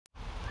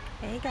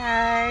Hey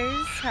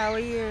guys, how are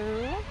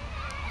you?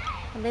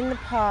 I'm in the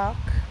park.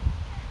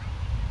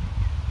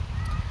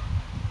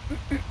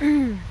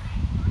 Having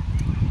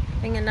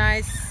a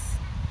nice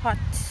hot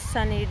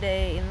sunny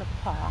day in the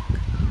park.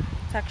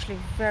 It's actually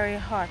very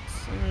hot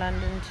in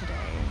London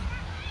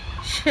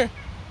today.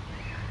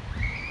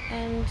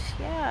 And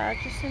yeah,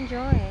 just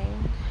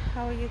enjoying.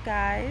 How are you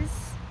guys?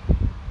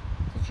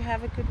 Did you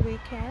have a good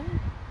weekend?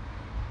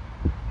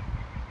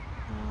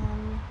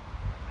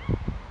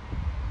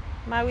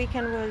 My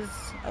weekend was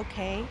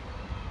okay. It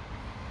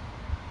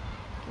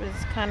was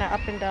kind of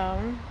up and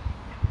down.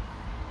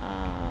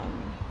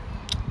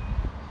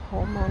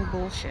 Hormone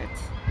bullshit.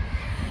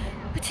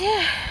 But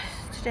yeah,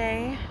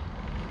 today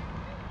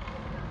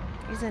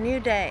is a new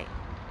day.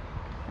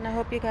 And I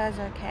hope you guys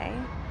are okay.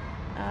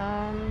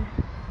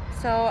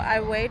 So I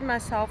weighed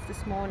myself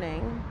this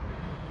morning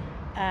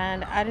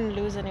and I didn't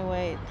lose any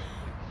weight.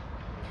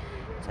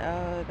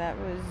 So that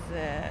was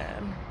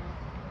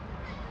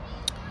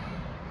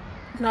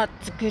not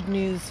good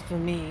news for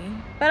me,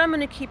 but I'm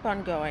gonna keep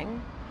on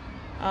going.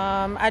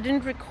 I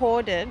didn't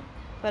record it,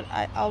 but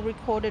I'll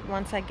record it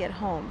once I get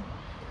home,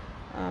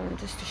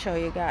 just to show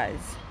you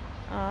guys.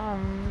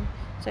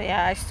 So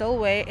yeah, I still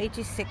weigh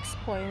 86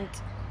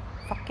 point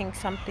fucking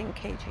something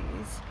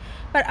kgs,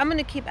 but I'm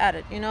gonna keep at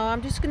it.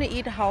 I'm just gonna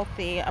eat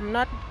healthy. I'm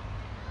not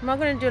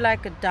gonna do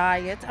like a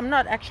diet. I'm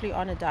not actually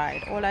on a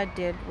diet. All I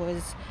did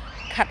was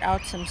cut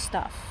out some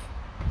stuff.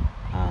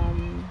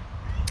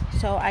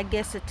 So I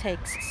guess it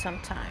takes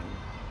some time,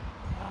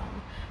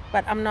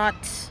 but I'm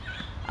not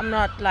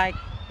like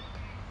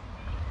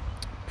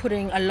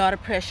putting a lot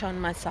of pressure on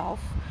myself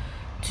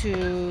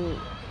to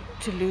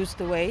lose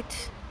the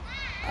weight.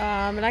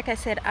 Like I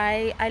said,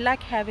 I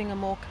like having a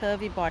more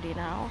curvy body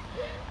now.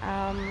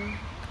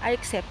 I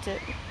accept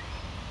it.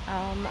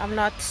 I'm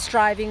not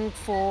striving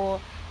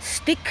for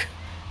stick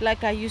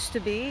like I used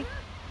to be,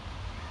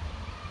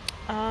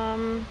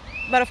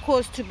 but of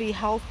course to be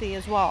healthy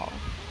as well.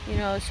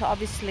 So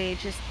obviously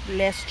just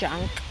less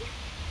junk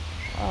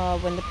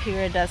when the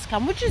period does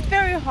come, which is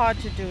very hard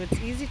to do. It's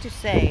easy to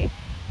say,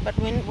 but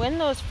when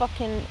those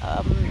fucking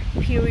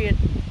period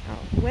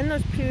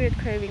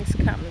cravings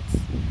come, it's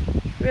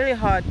really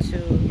hard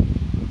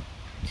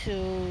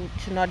to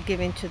not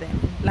give in to them.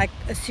 Like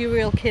a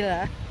serial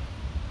killer,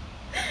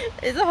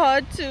 it's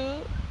hard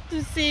to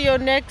see your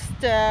next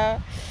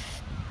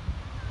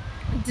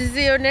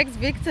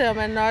victim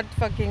and not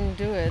fucking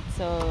do it.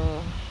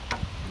 So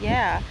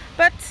yeah,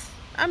 but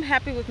I'm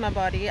happy with my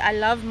body. I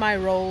love my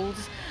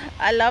rolls.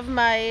 I love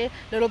my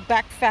little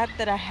back fat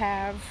that I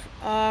have.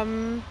 I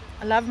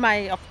love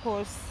of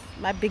course,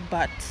 my big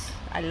butt.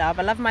 I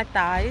love my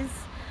thighs.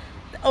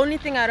 The only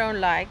thing I don't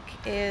like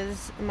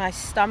is my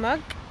stomach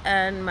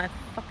and my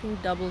fucking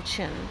double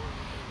chin.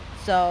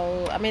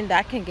 So I mean,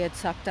 that can get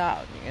sucked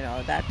out.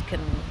 That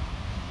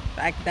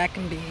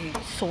can be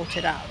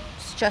sorted out.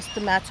 It's just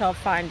a matter of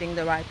finding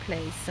the right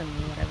place and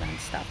whatever and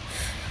stuff.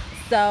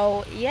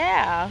 So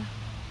yeah,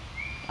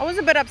 I was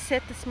a bit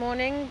upset this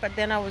morning, but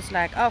then I was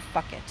like, oh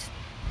fuck it.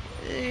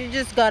 You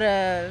just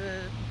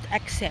gotta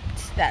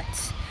accept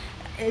that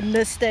in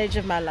this stage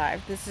of my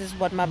life, this is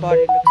what my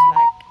body looks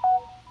like,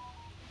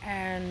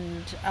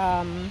 and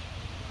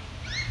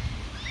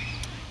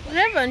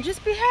whatever, and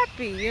just be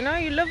happy. You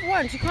live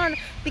once. You can't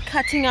be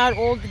cutting out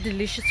all the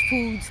delicious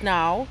foods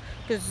now,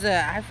 because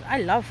I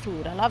love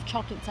food. I love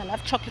chocolates. I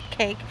love chocolate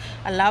cake.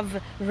 I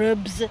love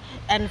ribs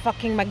and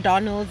fucking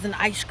McDonald's and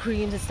ice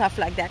creams and stuff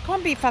like that.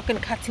 Can't be fucking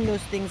cutting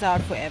those things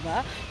out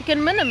forever. You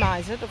can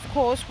minimize it, of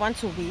course,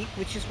 once a week,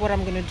 which is what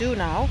I'm gonna do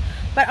now,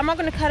 but I'm not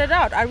gonna cut it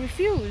out. I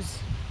refuse,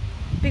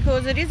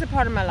 because it is a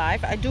part of my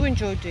life. I do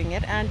enjoy doing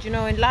it, and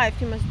in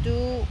life you must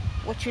do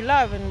what you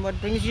love and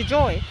what brings you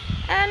joy.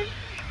 And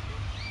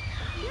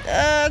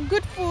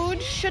good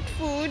food, shit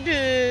food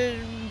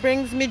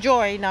brings me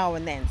joy now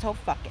and then. So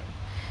fuck it.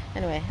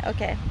 Anyway,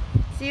 okay.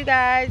 See you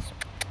guys.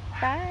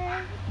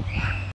 Bye.